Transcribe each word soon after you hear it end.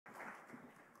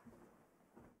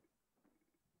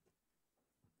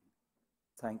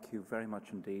Thank you very much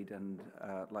indeed, and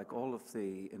like all of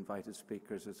the invited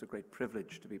speakers, it's a great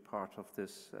privilege to be part of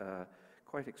this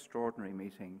quite extraordinary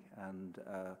meeting, and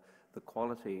the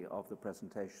quality of the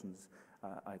presentations,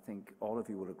 I think all of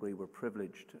you will agree we're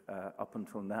privileged up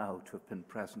until now to have been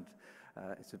present.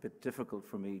 It's a bit difficult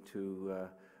for me to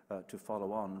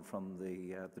follow on from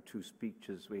the two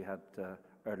speeches we had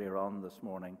earlier on this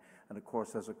morning, and of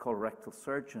course as a colorectal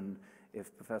surgeon,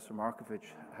 if Professor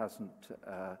Markovich hasn't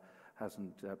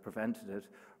prevented it,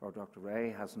 or Dr.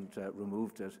 Ray hasn't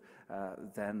removed it,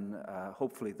 then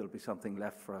hopefully there'll be something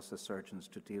left for us as surgeons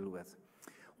to deal with.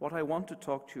 What I want to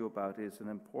talk to you about is an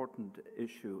important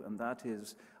issue, and that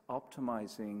is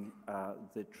optimizing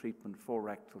the treatment for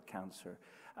rectal cancer.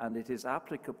 And it is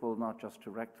applicable not just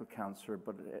to rectal cancer,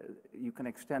 but you can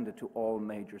extend it to all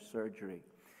major surgery.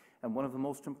 And one of the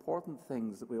most important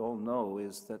things that we all know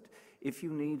is that if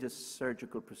you need a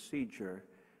surgical procedure,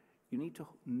 you need to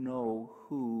know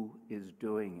who is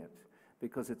doing it,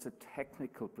 because it's a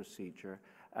technical procedure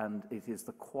and it is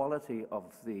the quality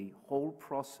of the whole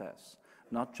process,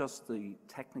 not just the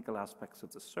technical aspects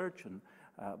of the surgeon,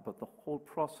 but the whole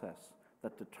process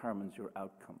that determines your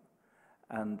outcome.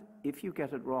 And if you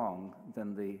get it wrong,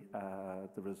 then the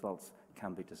results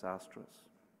can be disastrous.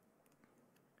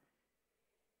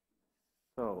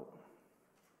 So,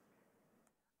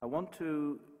 I want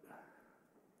to,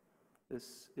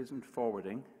 this isn't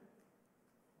forwarding.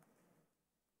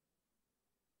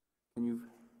 Can you,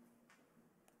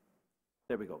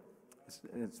 there we go,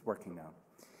 it's working now.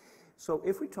 So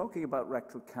if we're talking about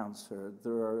rectal cancer,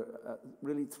 there are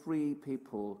really three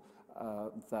people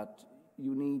that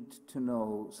you need to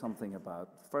know something about.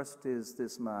 First is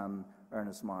this man,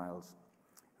 Ernest Miles,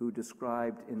 who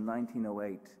described in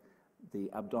 1908 the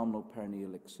abdominal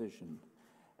perineal excision.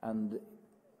 And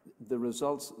the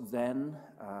results then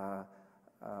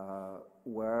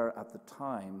were, at the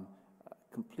time,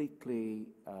 completely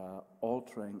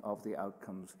altering of the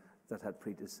outcomes that had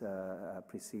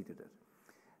preceded it.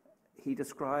 He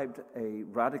described a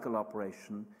radical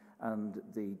operation, and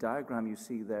the diagram you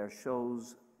see there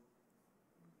shows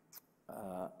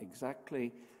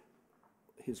exactly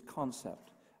his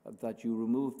concept, that you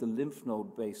remove the lymph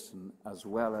node basin as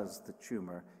well as the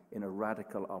tumor in a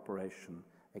radical operation,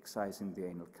 excising the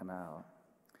anal canal.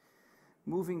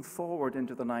 Moving forward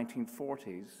into the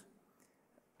 1940s,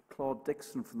 Claude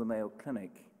Dixon from the Mayo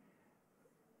Clinic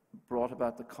brought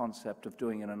about the concept of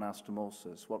doing an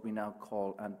anastomosis, what we now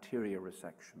call anterior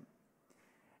resection.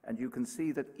 And you can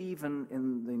see that even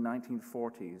in the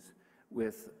 1940s,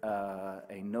 with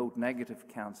a node-negative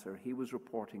cancer, he was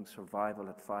reporting survival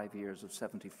at 5 years of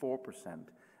 74%,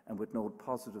 and with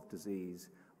node-positive disease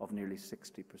of nearly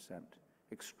 60%.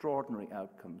 Extraordinary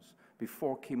outcomes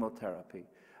before chemotherapy,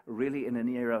 really in an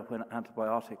era when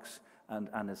antibiotics and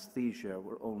anesthesia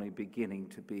were only beginning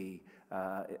to be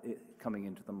coming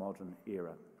into the modern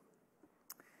era.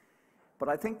 But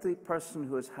I think the person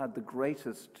who has had the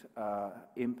greatest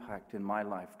impact in my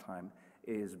lifetime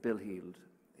is Bill Heald.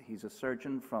 He's a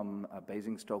surgeon from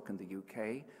Basingstoke in the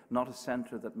UK, not a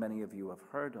centre that many of you have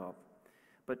heard of,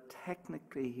 but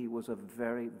technically he was a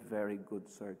very, very good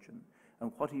surgeon.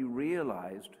 And what he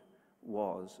realized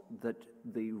was that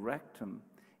the rectum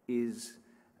is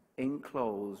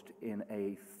enclosed in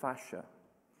a fascia,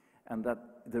 and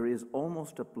that there is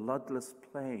almost a bloodless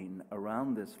plane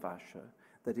around this fascia,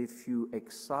 that if you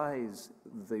excise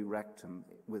the rectum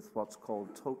with what's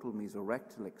called total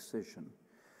mesorectal excision,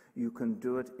 you can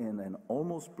do it in an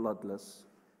almost bloodless,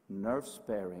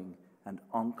 nerve-sparing, and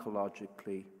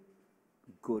oncologically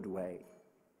good way.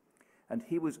 And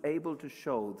he was able to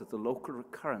show that the local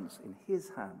recurrence in his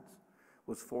hands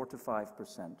was 4 to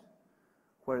 5%,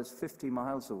 whereas 50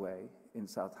 miles away in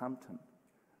Southampton,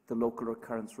 the local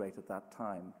recurrence rate at that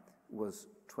time was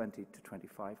 20 to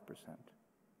 25%.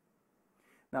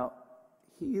 Now,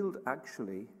 Heald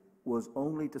actually was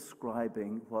only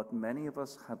describing what many of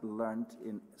us had learned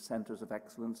in centres of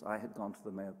excellence. I had gone to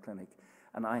the Mayo Clinic,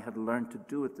 and I had learned to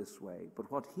do it this way.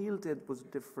 But what Heald did was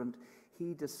different.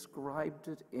 He described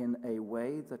it in a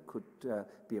way that could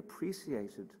be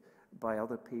appreciated by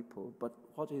other people. But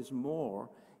what is more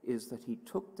is that he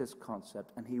took this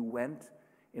concept and he went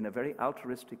in a very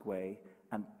altruistic way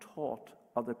and taught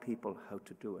other people how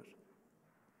to do it.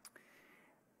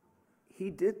 He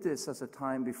did this at a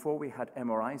time before we had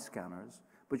MRI scanners,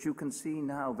 but you can see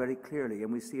now very clearly,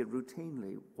 and we see it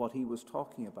routinely, what he was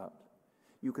talking about.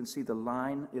 You can see the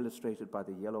line illustrated by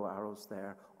the yellow arrows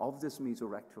there of this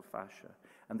mesorectal fascia.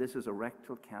 And this is a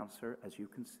rectal cancer, as you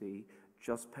can see,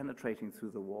 just penetrating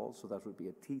through the wall, so that would be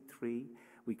a T3.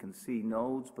 We can see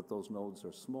nodes, but those nodes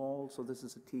are small, so this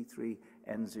is a T3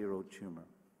 N0 tumor.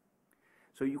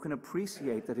 So you can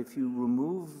appreciate that if you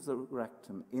remove the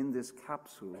rectum in this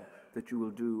capsule, that you will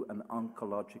do an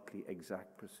oncologically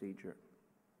exact procedure.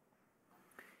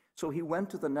 So he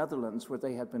went to the Netherlands, where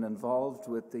they had been involved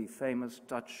with the famous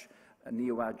Dutch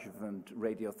neoadjuvant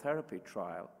radiotherapy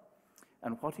trial.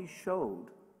 And what he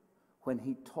showed when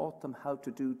he taught them how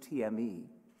to do TME,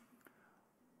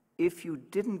 if you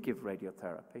didn't give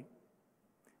radiotherapy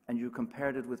and you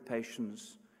compared it with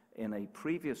patients in a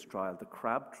previous trial, the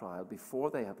CRAB trial, before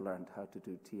they had learned how to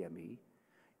do TME,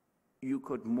 you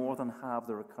could more than halve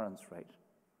the recurrence rate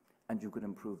and you could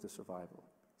improve the survival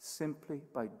simply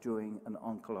by doing an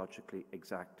oncologically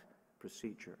exact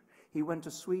procedure. He went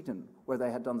to Sweden, where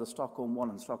they had done the Stockholm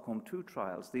 1 and Stockholm 2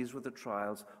 trials. These were the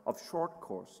trials of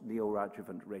short-course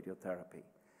neoadjuvant radiotherapy.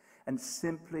 And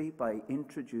simply by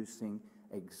introducing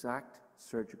exact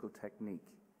surgical technique,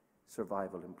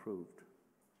 survival improved.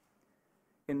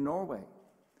 In Norway,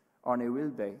 Arne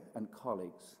Wilbe and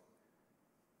colleagues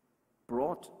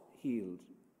brought Heald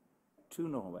to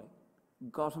Norway,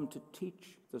 got him to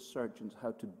teach the surgeons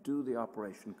how to do the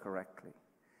operation correctly.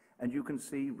 And you can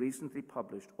see, recently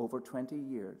published, over 20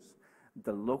 years,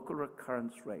 the local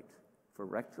recurrence rate for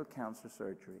rectal cancer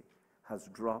surgery has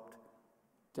dropped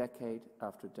decade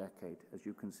after decade, as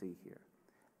you can see here.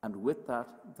 And with that,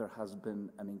 there has been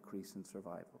an increase in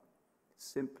survival,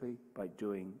 simply by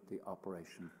doing the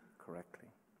operation correctly.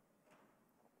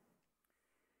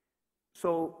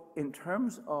 So, in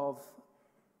terms of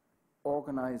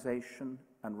organization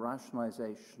and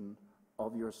rationalization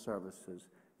of your services,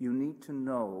 you need to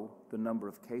know the number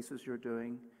of cases you're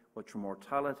doing, what your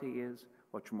mortality is,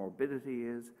 what your morbidity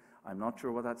is. I'm not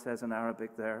sure what that says in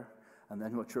Arabic there, and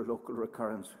then what your local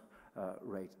recurrence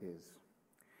rate is.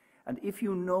 And if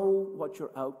you know what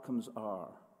your outcomes are,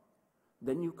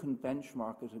 then you can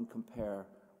benchmark it and compare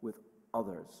with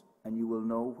others, and you will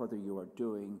know whether you are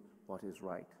doing what is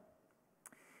right.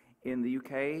 In the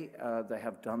UK, they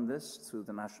have done this through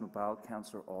the National Bowel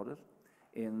Cancer Audit.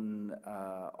 In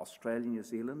Australia and New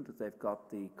Zealand, they've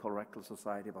got the Colorectal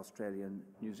Society of Australia and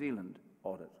New Zealand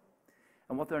audit.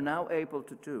 And what they're now able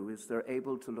to do is they're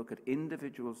able to look at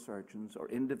individual surgeons or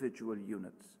individual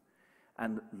units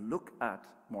and look at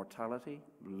mortality,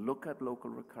 look at local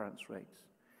recurrence rates.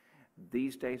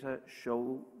 These data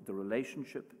show the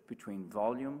relationship between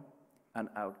volume and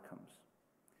outcomes.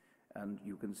 And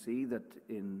you can see that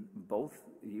in both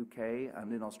the UK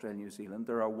and in Australia and New Zealand,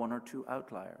 there are one or two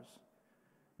outliers.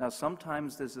 Now,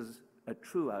 sometimes this is a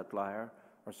true outlier,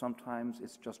 or sometimes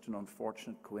it's just an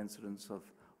unfortunate coincidence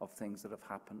of things that have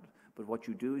happened. But what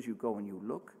you do is you go and you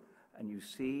look, and you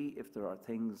see if there are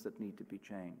things that need to be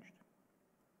changed.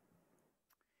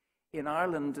 In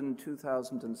Ireland in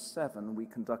 2007, we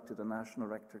conducted a national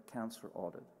rectal cancer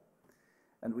audit,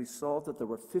 and we saw that there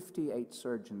were 58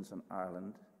 surgeons in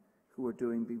Ireland who were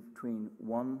doing between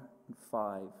 1 and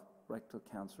 5 rectal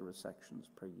cancer resections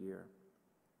per year.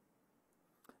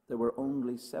 There were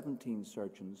only 17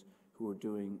 surgeons who were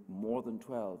doing more than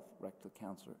 12 rectal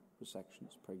cancer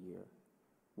resections per year,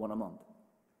 1 a month.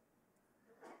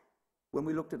 When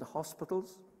we looked at the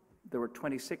hospitals, there were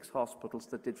 26 hospitals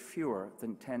that did fewer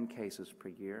than 10 cases per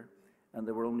year, and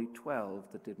there were only 12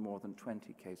 that did more than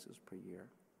 20 cases per year.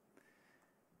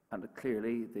 And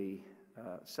clearly, the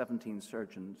 17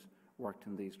 surgeons worked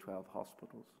in these 12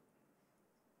 hospitals.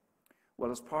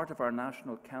 Well, as part of our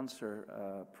national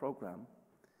cancer program,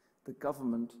 the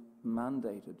government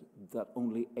mandated that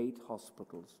only 8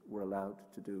 hospitals were allowed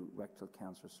to do rectal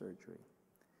cancer surgery.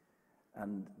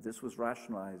 And this was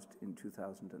rationalized in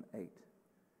 2008.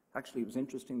 Actually, it was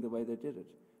interesting the way they did it.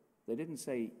 They didn't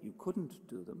say you couldn't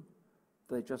do them.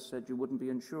 They just said you wouldn't be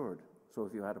insured. So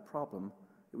if you had a problem,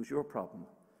 it was your problem.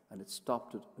 And it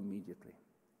stopped it immediately.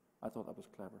 I thought that was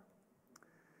clever.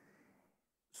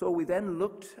 So we then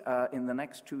looked in the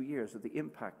next 2 years at the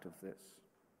impact of this.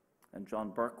 And John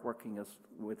Burke, working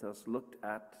with us, looked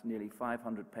at nearly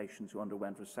 500 patients who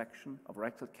underwent resection of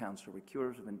rectal cancer with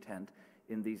curative intent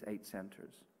in these 8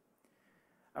 centres.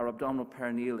 Our abdominal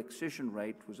perineal excision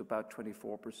rate was about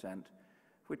 24%,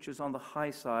 which is on the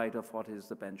high side of what is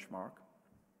the benchmark.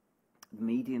 The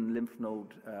median lymph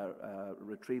node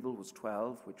retrieval was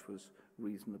 12, which was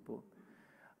reasonable.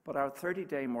 But our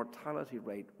 30-day mortality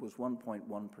rate was 1.1%.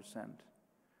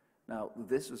 Now,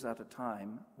 this is at a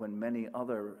time when many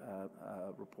other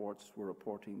reports were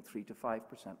reporting 3 to 5%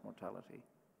 mortality.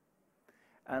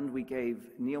 And we gave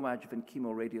neoadjuvant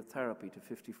chemoradiotherapy to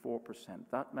 54%.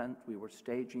 That meant we were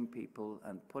staging people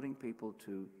and putting people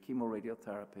to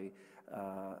chemoradiotherapy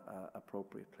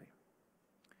appropriately.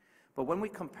 But when we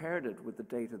compared it with the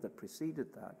data that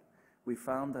preceded that, we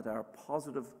found that our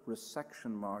positive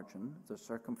resection margin, the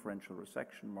circumferential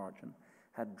resection margin,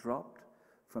 had dropped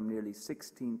from nearly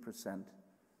 16%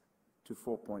 to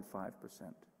 4.5%.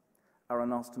 Our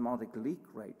anastomotic leak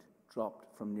rate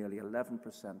dropped from nearly 11%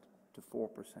 to 4%.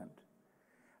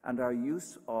 And our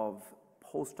use of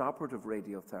postoperative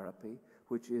radiotherapy,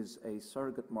 which is a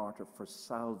surrogate marker for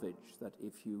salvage, that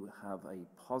if you have a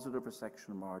positive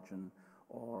resection margin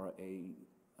or a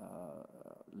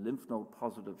lymph node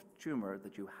positive tumor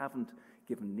that you haven't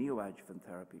given neoadjuvant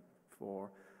therapy for,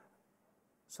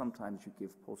 sometimes you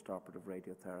give postoperative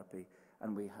radiotherapy,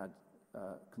 and we had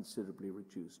considerably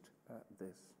reduced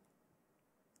this.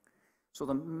 So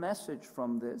the message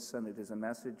from this, and it is a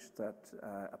message that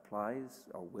applies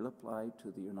or will apply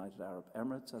to the United Arab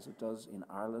Emirates as it does in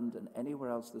Ireland and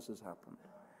anywhere else this has happened,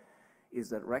 is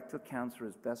that rectal cancer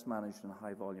is best managed in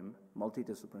high-volume,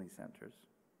 multidisciplinary centres,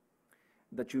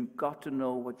 that you've got to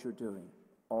know what you're doing.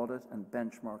 Audit and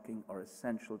benchmarking are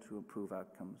essential to improve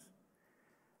outcomes.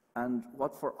 And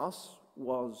what for us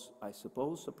was, I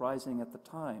suppose, surprising at the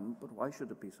time, but why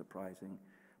should it be surprising?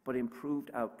 But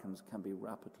improved outcomes can be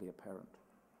rapidly apparent.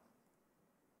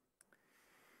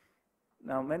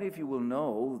 Now, many of you will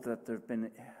know that there have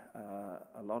been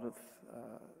a lot of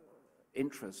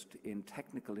interest in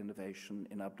technical innovation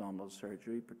in abdominal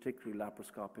surgery, particularly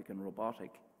laparoscopic and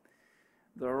robotic.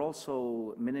 There are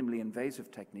also minimally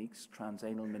invasive techniques,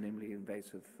 transanal minimally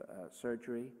invasive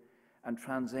surgery, and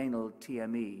transanal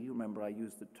TME. You remember I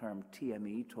used the term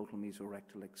TME, total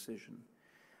mesorectal excision.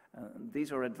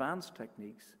 These are advanced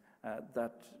techniques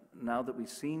that now that we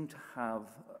seem to have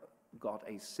got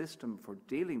a system for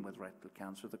dealing with rectal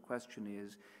cancer, the question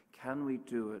is, can we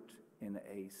do it in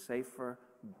a safer,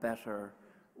 better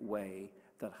way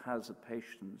that has the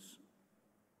patients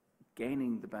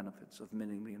gaining the benefits of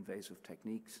minimally invasive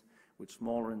techniques with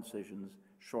smaller incisions,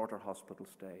 shorter hospital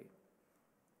stay.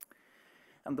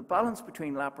 And the balance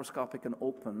between laparoscopic and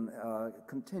open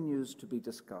continues to be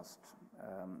discussed.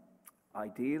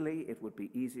 Ideally, it would be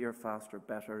easier, faster,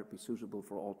 better, be suitable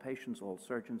for all patients, all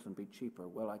surgeons, and be cheaper.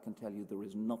 Well, I can tell you there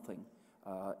is nothing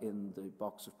in the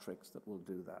box of tricks that will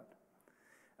do that.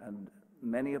 And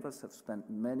many of us have spent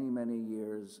many, many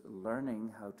years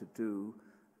learning how to do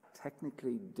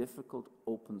technically difficult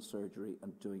open surgery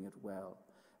and doing it well.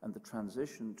 And the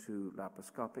transition to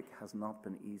laparoscopic has not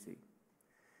been easy.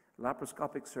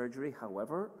 Laparoscopic surgery,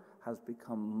 however, has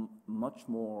become much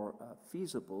more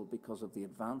feasible because of the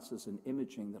advances in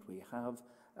imaging that we have,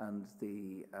 and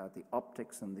the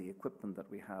optics and the equipment that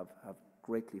we have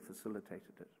greatly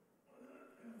facilitated it.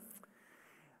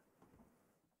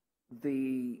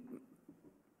 The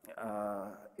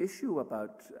issue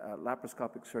about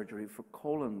laparoscopic surgery for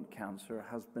colon cancer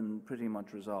has been pretty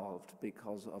much resolved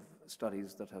because of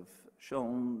studies that have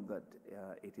shown that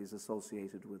it is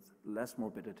associated with less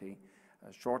morbidity,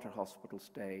 shorter hospital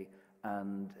stay,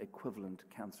 and equivalent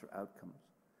cancer outcomes.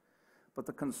 But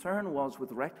the concern was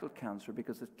with rectal cancer,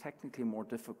 because it's technically more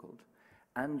difficult,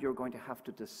 and you're going to have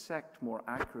to dissect more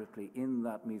accurately in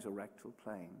that mesorectal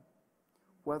plane,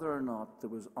 whether or not there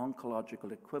was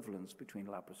oncological equivalence between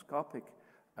laparoscopic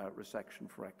resection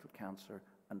for rectal cancer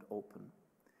and open.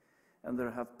 And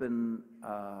there have been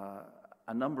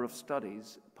a number of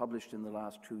studies published in the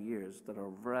last 2 years that are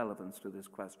of relevance to this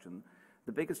question.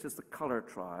 The biggest is the COLOR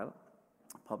trial,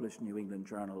 published in New England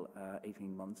Journal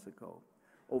 18 months ago.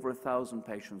 Over 1,000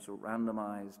 patients were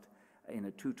randomized in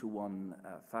a 2-to-1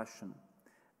 fashion,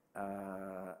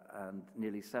 and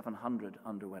nearly 700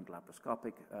 underwent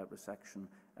laparoscopic resection,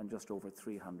 and just over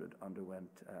 300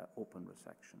 underwent open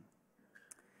resection.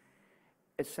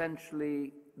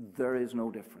 Essentially, there is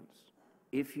no difference.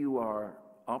 If you are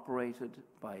operated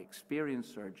by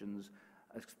experienced surgeons,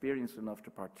 experienced enough to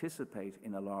participate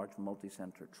in a large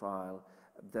multi-center trial,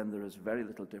 then there is very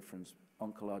little difference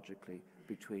oncologically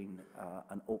between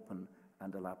an open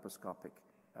and a laparoscopic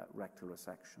rectal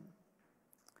resection.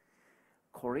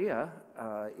 Korea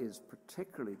is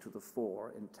particularly to the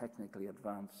fore in technically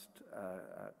advanced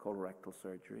colorectal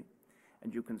surgery.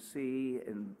 And you can see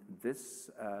in this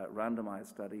randomized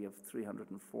study of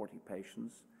 340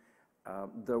 patients,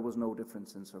 there was no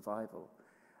difference in survival.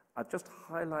 I've just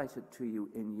highlighted to you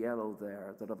in yellow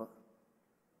there that of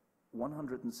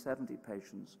 170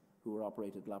 patients who were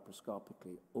operated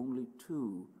laparoscopically, only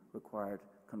 2 required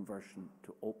conversion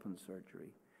to open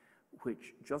surgery,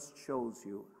 which just shows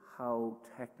you how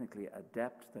technically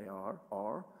adept they are,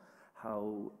 or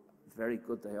how very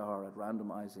good they are at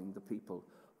randomizing the people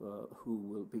who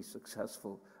will be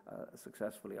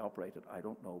successfully operated. I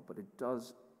don't know, but it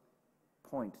does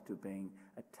point to being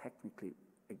a technically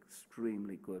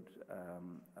extremely good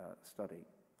study.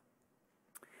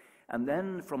 And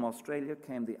then from Australia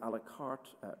came the a la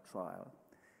carte trial.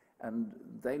 And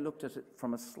they looked at it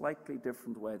from a slightly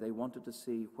different way. They wanted to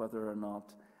see whether or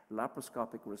not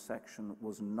laparoscopic resection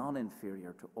was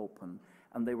non-inferior to open,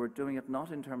 and they were doing it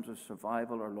not in terms of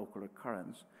survival or local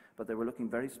occurrence, but they were looking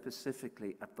very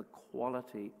specifically at the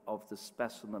quality of the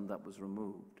specimen that was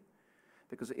removed.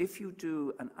 Because if you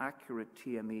do an accurate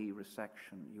TME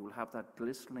resection, you will have that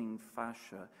glistening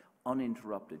fascia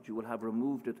uninterrupted. You will have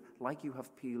removed it like you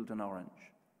have peeled an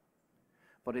orange.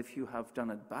 But if you have done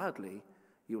it badly,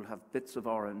 you'll have bits of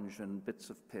orange and bits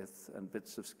of pith and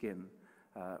bits of skin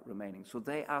remaining. So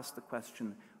they asked the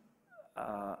question,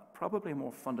 probably a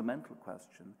more fundamental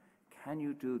question, can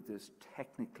you do this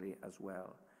technically as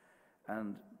well?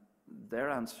 And their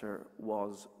answer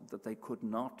was that they could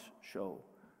not show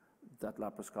that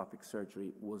laparoscopic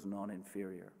surgery was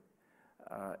non-inferior.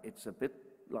 It's a bit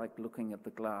like looking at the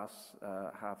glass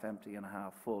half empty and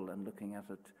half full and looking at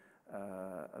it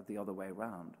the other way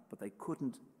around. But they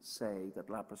couldn't say that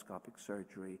laparoscopic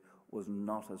surgery was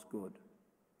not as good.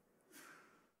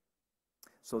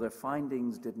 So their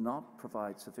findings did not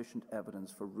provide sufficient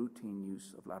evidence for routine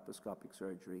use of laparoscopic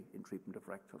surgery in treatment of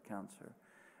rectal cancer.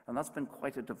 And that's been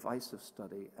quite a divisive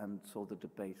study, and so the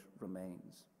debate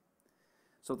remains.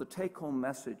 So the take-home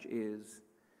message is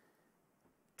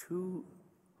 2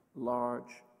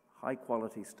 large,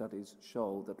 high-quality studies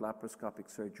show that laparoscopic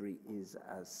surgery is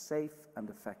as safe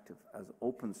and effective as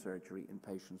open surgery in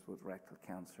patients with rectal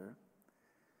cancer.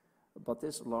 But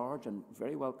this large and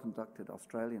very well-conducted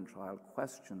Australian trial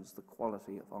questions the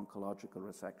quality of oncological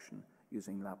resection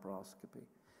using laparoscopy.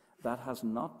 That has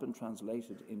not been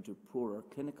translated into poorer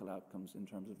clinical outcomes in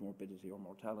terms of morbidity or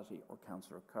mortality or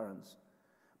cancer occurrence.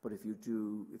 But if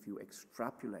you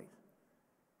extrapolate,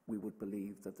 we would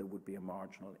believe that there would be a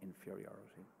marginal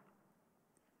inferiority.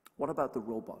 What about the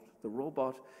robot? The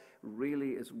robot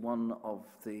really is one of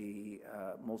the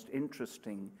most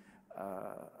interesting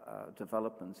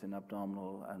developments in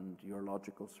abdominal and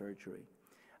urological surgery.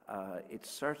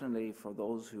 It's certainly, for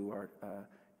those who are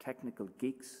technical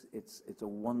geeks, it's a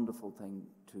wonderful thing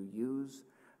to use.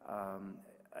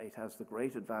 It has the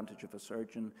great advantage of a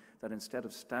surgeon that instead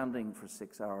of standing for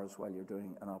 6 hours while you're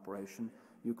doing an operation,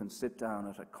 you can sit down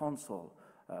at a console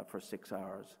for 6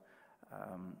 hours.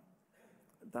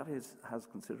 That has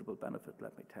considerable benefit,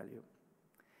 let me tell you.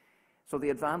 So the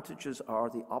advantages are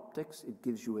the optics. It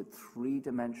gives you a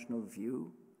 3-dimensional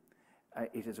view.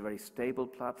 It is a very stable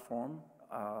platform.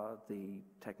 The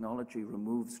technology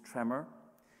removes tremor.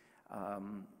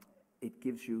 It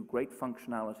gives you great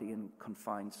functionality in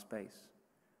confined space,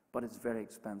 but it's very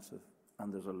expensive,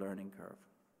 and there's a learning curve.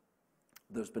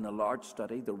 There's been a large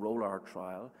study, the ROLAR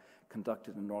trial,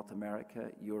 conducted in North America,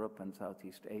 Europe, and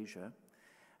Southeast Asia.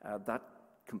 That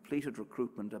completed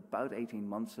recruitment about 18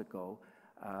 months ago.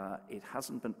 It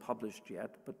hasn't been published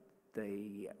yet, but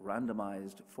they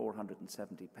randomized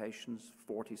 470 patients,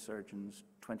 40 surgeons,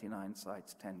 29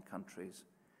 sites, 10 countries.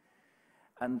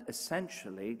 And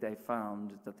essentially, they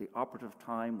found that the operative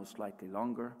time was slightly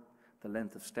longer, the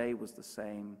length of stay was the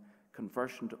same,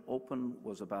 conversion to open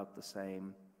was about the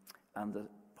same, and the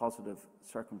positive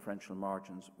circumferential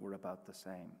margins were about the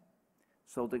same.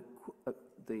 So the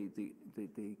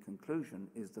conclusion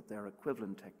is that they're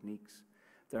equivalent techniques.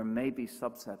 There may be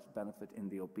subset benefit in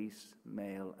the obese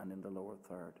male and in the lower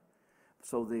third.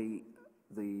 So the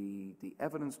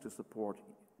evidence to support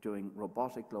doing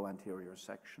robotic low anterior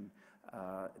section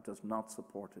does not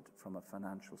support it from a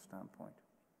financial standpoint.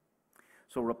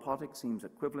 So robotic seems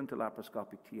equivalent to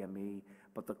laparoscopic TME,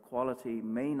 but the quality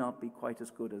may not be quite as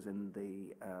good as in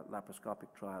the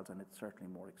laparoscopic trials, and it's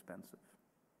certainly more expensive.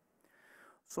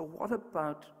 So what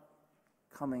about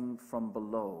coming from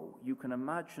below? You can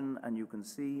imagine, and you can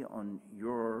see on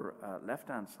your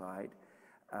left-hand side,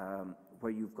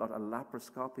 where you've got a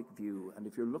laparoscopic view, and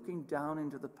if you're looking down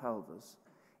into the pelvis,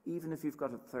 even if you've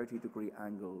got a 30-degree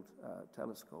angled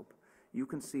telescope, you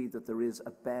can see that there is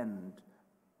a bend,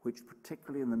 which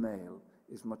particularly in the male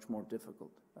is much more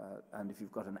difficult. And if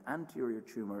you've got an anterior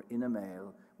tumor in a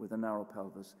male with a narrow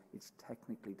pelvis, it's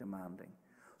technically demanding.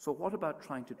 So what about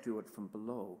trying to do it from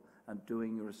below and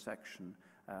doing your resection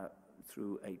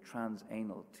through a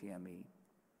transanal TME?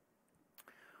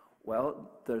 Well,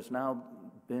 there's now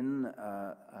been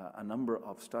a number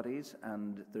of studies,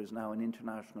 and there's now an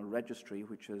international registry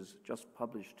which is just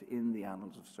published in the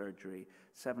Annals of Surgery,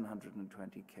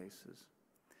 720 cases.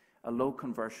 A low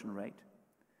conversion rate,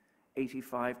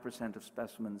 85% of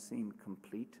specimens seem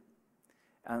complete,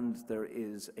 and there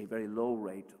is a very low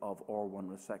rate of R1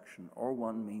 resection.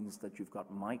 R1 means that you've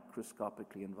got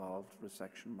microscopically involved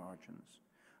resection margins.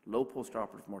 Low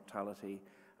postoperative mortality,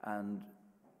 and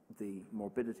the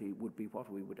morbidity would be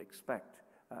what we would expect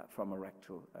from a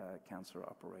rectal cancer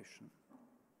operation.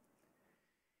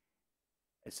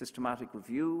 A systematic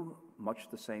review, much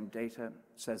the same data,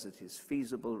 says it is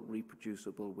feasible,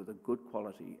 reproducible, with a good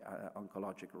quality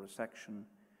oncological resection.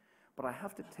 But I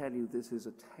have to tell you, this is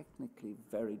a technically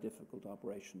very difficult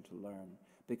operation to learn,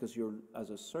 because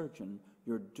as a surgeon,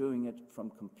 you're doing it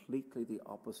from completely the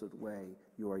opposite way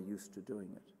you are used to doing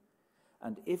it.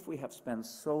 And if we have spent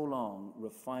so long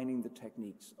refining the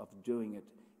techniques of doing it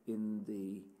in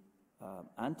the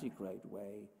antegrade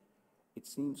way, it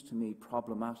seems to me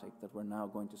problematic that we're now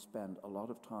going to spend a lot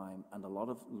of time and a lot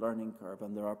of learning curve,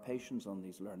 and there are patients on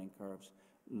these learning curves,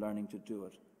 learning to do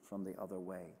it from the other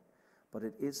way. But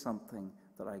it is something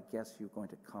that I guess you're going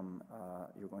to come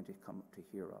to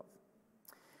hear of.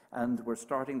 And we're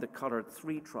starting the Colored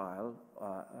 3 trial,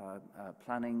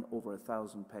 planning over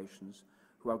 1,000 patients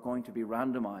who are going to be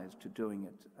randomized to doing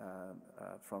it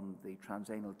from the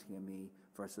transanal TME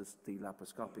versus the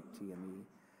laparoscopic TME.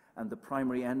 And the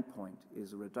primary endpoint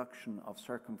is a reduction of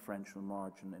circumferential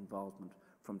margin involvement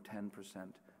from 10%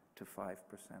 to 5%.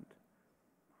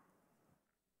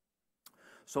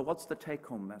 So what's the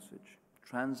take-home message?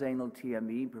 Transanal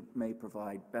TME may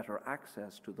provide better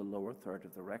access to the lower third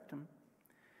of the rectum,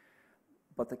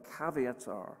 but the caveats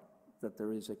are that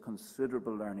there is a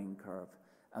considerable learning curve,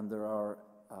 and there are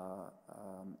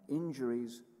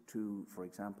injuries to, for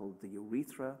example, the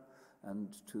urethra and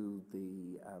to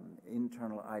the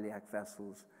internal iliac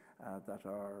vessels that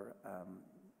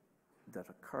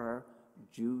occur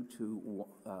due to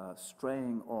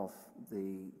straying off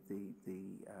the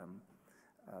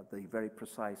very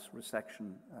precise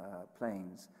resection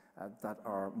planes that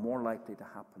are more likely to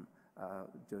happen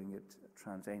doing it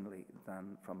transanally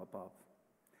than from above.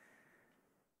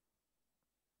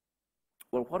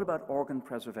 Well, what about organ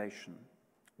preservation?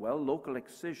 Well, local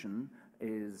excision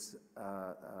is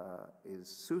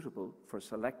suitable for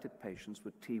selected patients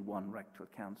with T1 rectal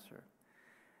cancer.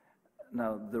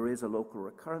 Now, there is a local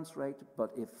recurrence rate,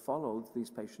 but if followed, these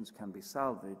patients can be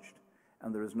salvaged,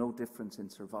 and there is no difference in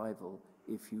survival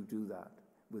if you do that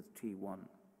with T1.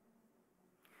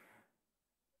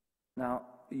 Now,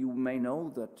 you may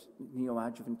know that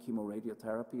neoadjuvant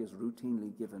chemoradiotherapy is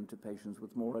routinely given to patients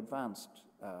with more advanced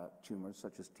tumors,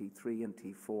 such as T3 and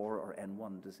T4 or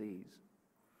N1 disease.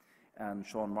 And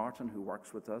Sean Martin, who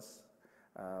works with us,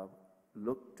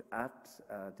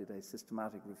 did a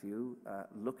systematic review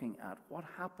looking at what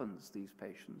happens to these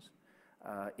patients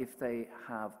if they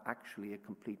have actually a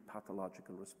complete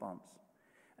pathological response.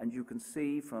 And you can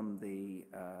see from the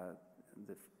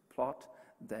plot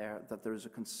there that there is a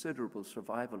considerable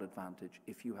survival advantage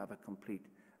if you have a complete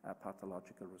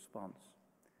pathological response.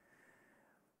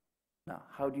 Now,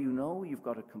 how do you know you've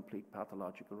got a complete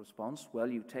pathological response? Well,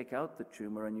 you take out the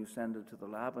tumor and you send it to the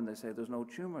lab and they say there's no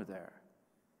tumor there.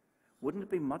 Wouldn't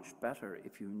it be much better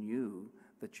if you knew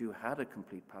that you had a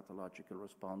complete pathological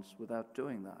response without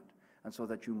doing that, and so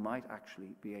that you might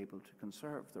actually be able to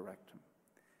conserve the rectum?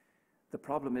 The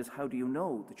problem is, how do you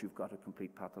know that you've got a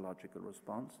complete pathological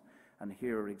response? And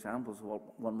here are examples of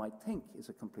what one might think is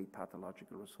a complete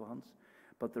pathological response,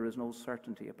 but there is no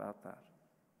certainty about that.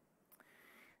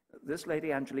 This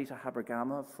lady, Angelita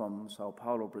Habergama from Sao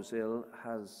Paulo, Brazil,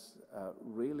 has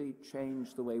really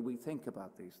changed the way we think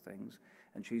about these things,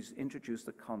 and she's introduced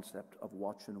the concept of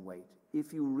watch and wait.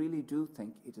 If you really do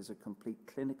think it is a complete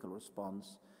clinical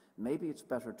response, maybe it's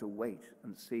better to wait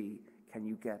and see, can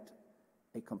you get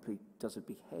does it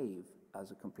behave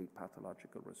as a complete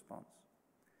pathological response?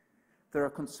 There are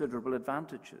considerable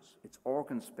advantages. It's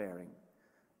organ sparing,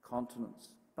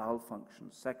 continence, bowel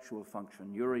function, sexual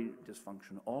function, urinary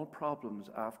dysfunction, all problems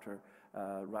after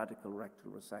radical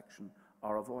rectal resection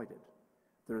are avoided.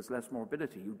 There is less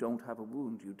morbidity. You don't have a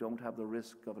wound. You don't have the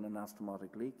risk of an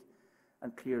anastomotic leak.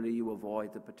 And clearly you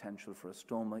avoid the potential for a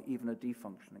stoma, even a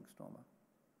defunctioning stoma.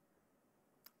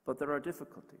 But there are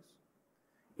difficulties.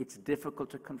 It's difficult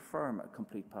to confirm a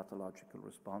complete pathological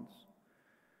response.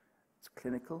 It's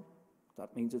clinical.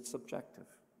 That means it's subjective.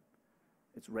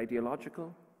 It's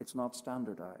radiological. It's not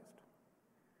standardized.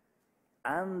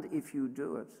 And if you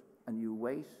do it and you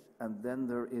wait and then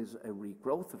there is a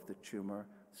regrowth of the tumor,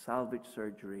 salvage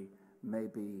surgery may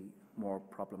be more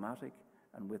problematic,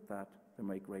 and with that there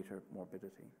may be greater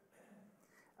morbidity.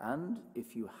 And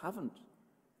if you haven't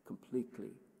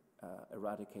completely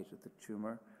eradicated the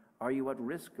tumor, are you at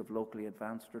risk of locally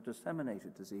advanced or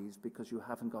disseminated disease because you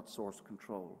haven't got source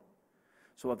control?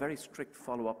 So a very strict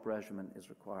follow-up regimen is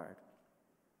required.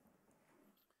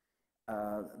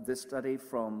 This study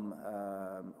from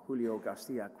Julio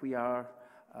Garcia Cuellar,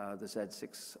 the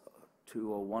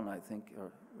Z6201, I think,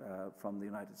 from the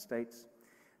United States,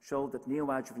 showed that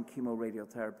neoadjuvant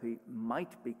chemoradiotherapy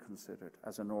might be considered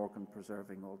as an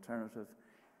organ-preserving alternative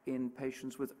in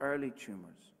patients with early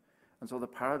tumors. And so the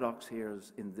paradox here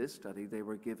is, in this study, they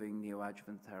were giving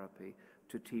neoadjuvant therapy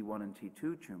to T1 and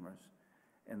T2 tumors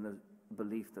in the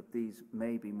belief that these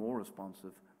may be more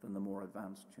responsive than the more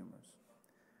advanced tumors.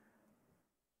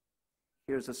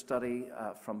 Here's a study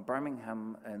from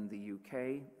Birmingham in the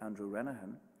UK. Andrew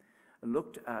Renahan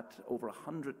looked at over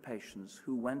 100 patients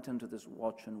who went into this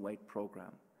watch and wait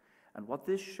program. And what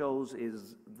this shows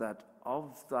is that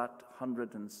of that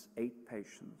 108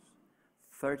 patients,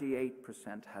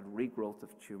 38% had regrowth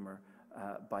of tumor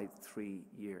by 3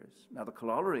 years. Now, the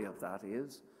corollary of that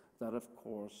is that, of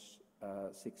course,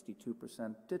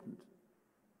 62% didn't.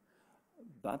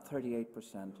 That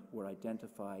 38% were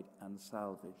identified and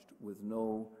salvaged with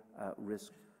no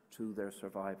risk to their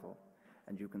survival.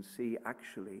 And you can see,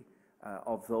 actually,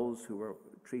 of those who were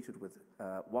treated with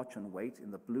watch and wait in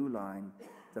the blue line,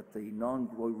 that the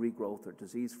non-regrowth or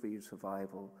disease-free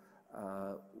survival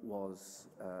was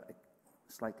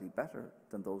slightly better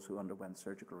than those who underwent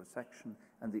surgical resection,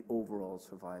 and the overall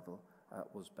survival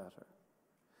was better.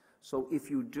 So if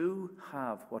you do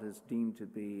have what is deemed to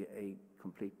be a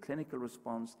complete clinical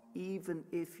response, even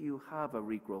if you have a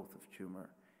regrowth of tumor,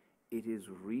 it is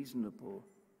reasonable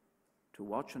to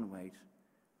watch and wait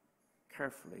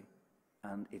carefully,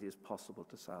 and it is possible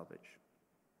to salvage.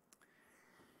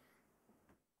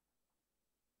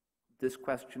 This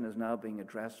question is now being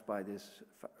addressed by this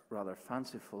rather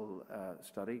fanciful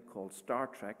study called Star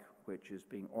Trek, which is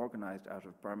being organized out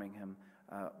of Birmingham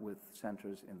with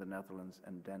centers in the Netherlands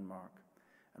and Denmark.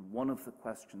 And one of the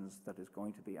questions that is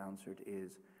going to be answered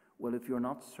is, well, if you're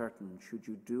not certain, should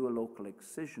you do a local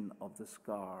excision of the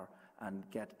scar and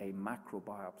get a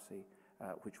macrobiopsy,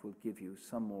 which will give you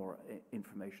some more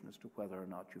information as to whether or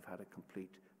not you've had a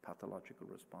complete pathological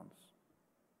response.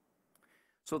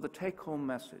 So the take-home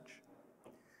message: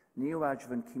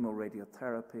 neoadjuvant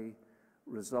chemoradiotherapy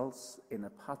results in a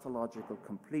pathological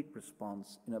complete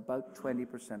response in about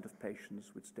 20% of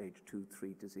patients with stage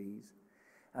 2-3 disease.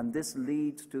 And this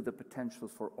leads to the potential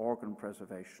for organ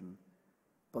preservation,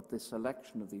 but the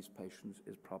selection of these patients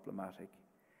is problematic.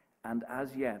 And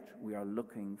as yet, we are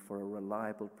looking for a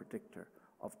reliable predictor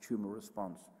of tumor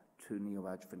response to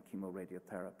neoadjuvant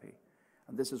chemoradiotherapy.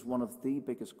 And this is one of the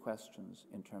biggest questions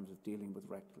in terms of dealing with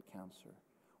rectal cancer.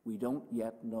 We don't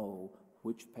yet know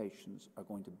which patients are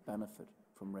going to benefit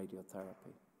from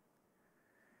radiotherapy.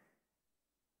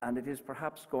 And it is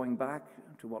perhaps going back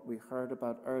to what we heard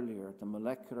about earlier, the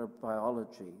molecular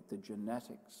biology, the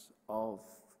genetics of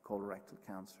colorectal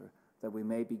cancer, that we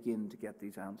may begin to get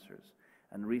these answers.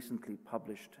 And recently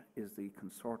published is the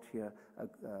consortia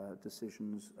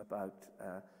decisions about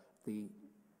the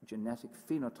genetic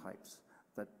phenotypes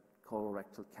that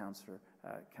colorectal cancer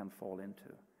can fall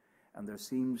into. And there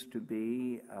seems to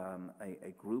be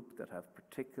a group that have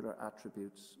particular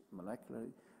attributes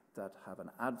molecularly that have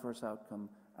an adverse outcome,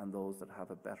 and those that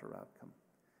have a better outcome.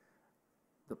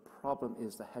 The problem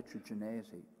is the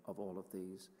heterogeneity of all of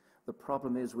these. The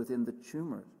problem is within the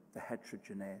tumor, the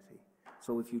heterogeneity.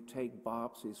 So if you take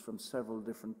biopsies from several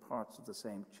different parts of the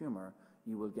same tumor,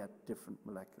 you will get different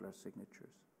molecular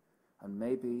signatures. And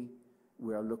maybe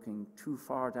we are looking too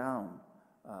far down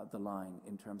the line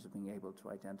in terms of being able to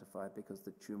identify, because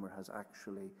the tumor has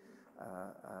actually,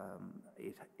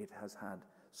 it has had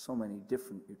so many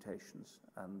different mutations,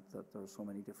 and that there are so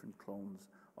many different clones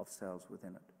of cells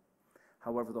within it.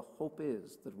 However, the hope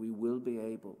is that we will be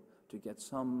able to get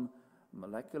some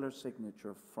molecular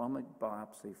signature from a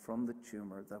biopsy from the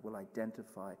tumor that will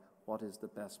identify what is the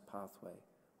best pathway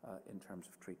in terms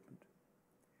of treatment.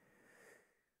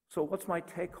 So what's my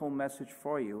take-home message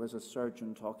for you as a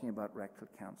surgeon talking about rectal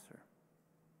cancer?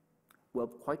 Well,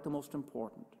 quite the most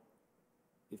important.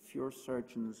 If your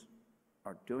surgeons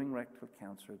are doing rectal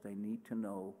cancer, they need to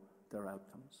know their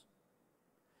outcomes.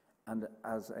 And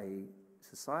as a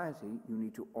society, you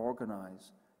need to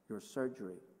organize your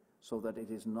surgery so that it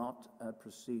is not a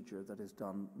procedure that is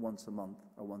done once a month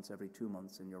or once every 2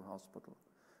 months in your hospital.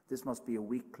 This must be a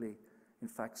weekly, in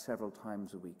fact, several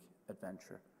times a week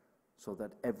adventure, so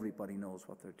that everybody knows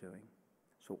what they're doing.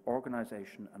 So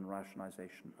organization and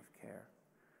rationalization of care.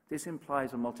 This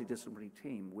implies a multidisciplinary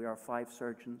team. We are 5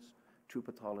 surgeons, 2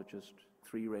 pathologists,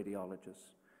 3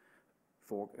 radiologists,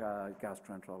 4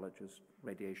 gastroenterologists,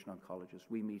 radiation oncologists.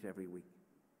 We meet every week.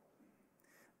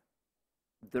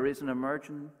 There is an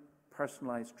emergent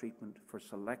personalized treatment for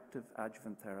selective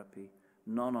adjuvant therapy,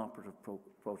 non-operative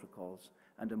protocols,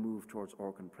 and a move towards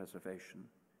organ preservation.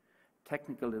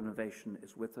 Technical innovation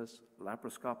is with us.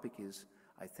 Laparoscopic is,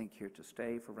 I think, here to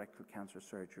stay for rectal cancer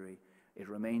surgery, It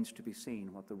remains to be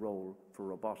seen what the role for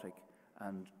robotic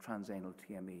and transanal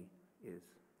TME is.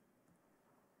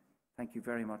 Thank you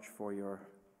very much for your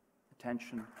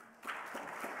attention.